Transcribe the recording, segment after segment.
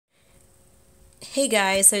Hey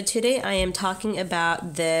guys, so today I am talking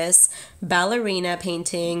about this ballerina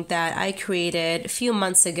painting that I created a few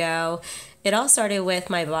months ago. It all started with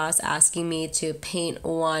my boss asking me to paint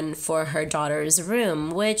one for her daughter's room,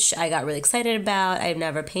 which I got really excited about. I've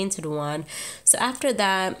never painted one. So after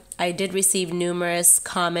that, I did receive numerous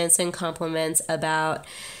comments and compliments about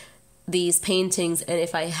these paintings and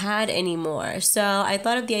if I had any more. So I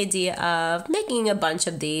thought of the idea of making a bunch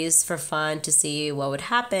of these for fun to see what would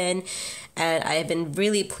happen. And I have been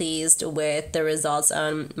really pleased with the results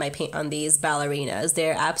on my paint on these ballerinas.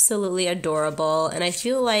 They're absolutely adorable, and I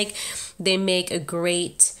feel like they make a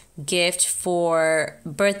great gift for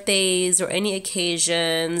birthdays or any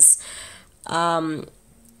occasions,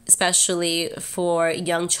 especially for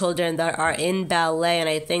young children that are in ballet. And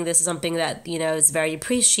I think this is something that, is very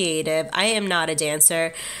appreciative. I am not a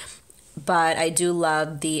dancer, but I do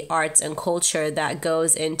love the arts and culture that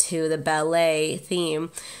goes into the ballet theme.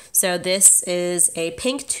 So this is a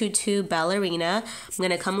pink tutu ballerina. I'm going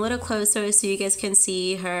to come a little closer so you guys can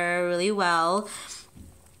see her really well.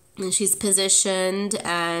 And she's positioned,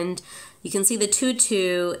 and you can see the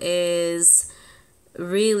tutu is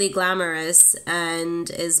really glamorous and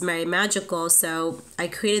is very magical. So I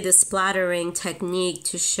created this splattering technique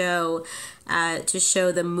to show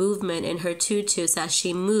the movement in her tutu. So as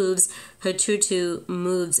she moves, her tutu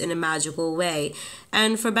moves in a magical way.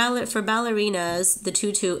 And for ballerinas, the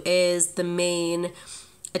tutu is the main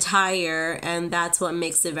attire, and that's what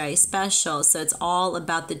makes it very special. So it's all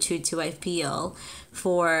about the tutu, I feel,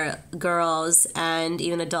 for girls and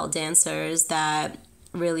even adult dancers that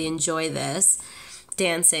really enjoy this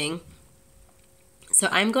dancing. So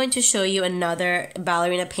I'm going to show you another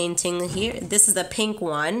ballerina painting here. This is the pink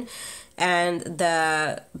one, and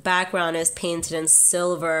the background is painted in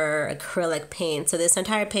silver acrylic paint. So this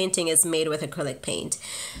entire painting is made with acrylic paint.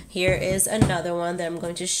 Here is another one that I'm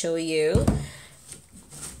going to show you.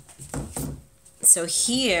 So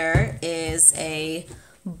here is a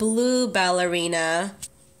blue ballerina.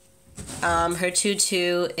 Her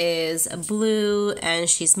tutu is blue, and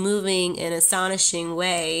she's moving in an astonishing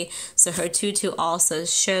way. So her tutu also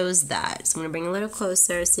shows that. So I'm going to bring it a little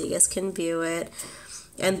closer so you guys can view it.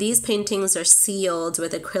 And these paintings are sealed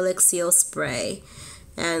with acrylic seal spray.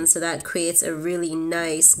 And so that creates a really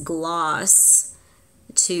nice gloss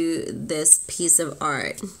to this piece of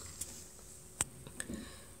art.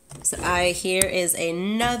 So here is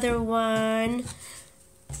another one.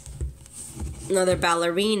 Another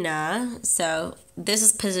ballerina. So this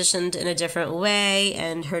is positioned in a different way,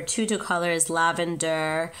 and her tutu color is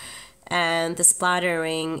lavender, and the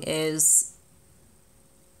splattering is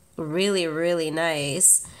really, really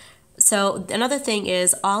nice. So another thing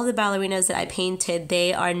is, all the ballerinas that I painted,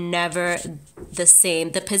 they are never the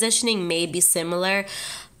same. The positioning may be similar,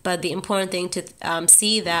 but the important thing to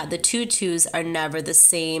see that the tutus are never the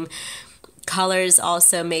same. Colors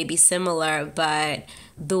also may be similar, but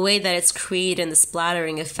the way that it's created and the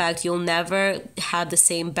splattering effect, you'll never have the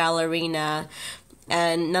same ballerina,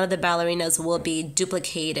 and none of the ballerinas will be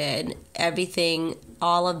duplicated. Everything,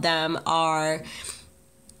 all of them are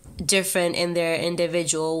different in their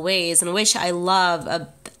individual ways, and which I love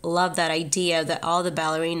that idea that all the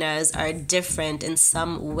ballerinas are different in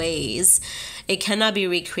some ways. It cannot be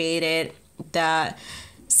recreated. That's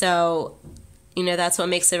what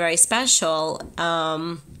makes it very special.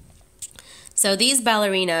 So these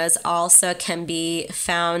ballerinas also can be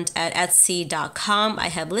found at Etsy.com. I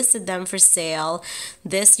have listed them for sale.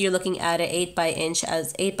 This, you're looking at an 8 by inch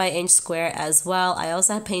square as well. I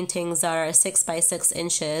also have paintings that are 6 by 6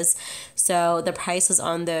 inches. So the prices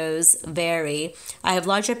on those vary. I have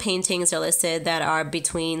larger paintings that are listed that are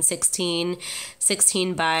between 16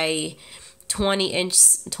 by 20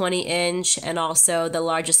 inch, and also the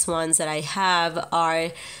largest ones that I have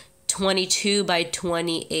are 22 by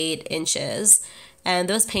 28 inches. And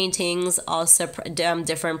those paintings also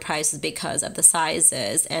different prices because of the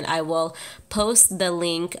sizes. And I will post the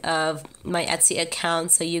link of my Etsy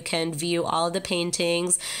account so you can view all of the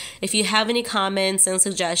paintings. If you have any comments and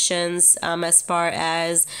suggestions as far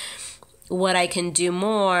as what I can do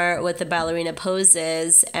more with the ballerina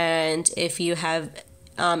poses, and if you have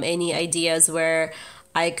any ideas where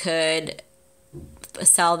I could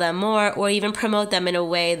sell them more or even promote them in a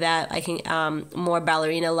way that I can more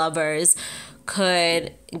ballerina lovers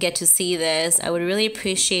could get to see this, I would really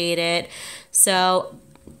appreciate it. So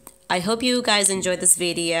I hope you guys enjoyed this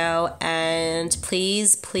video, and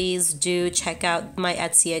please do check out my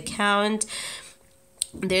Etsy account.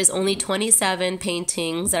 There's only 27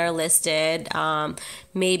 paintings that are listed.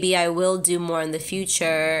 Maybe I will do more in the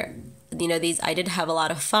future. I did have a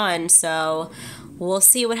lot of fun, so we'll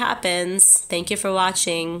see what happens. Thank you for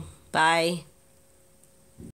watching. Bye.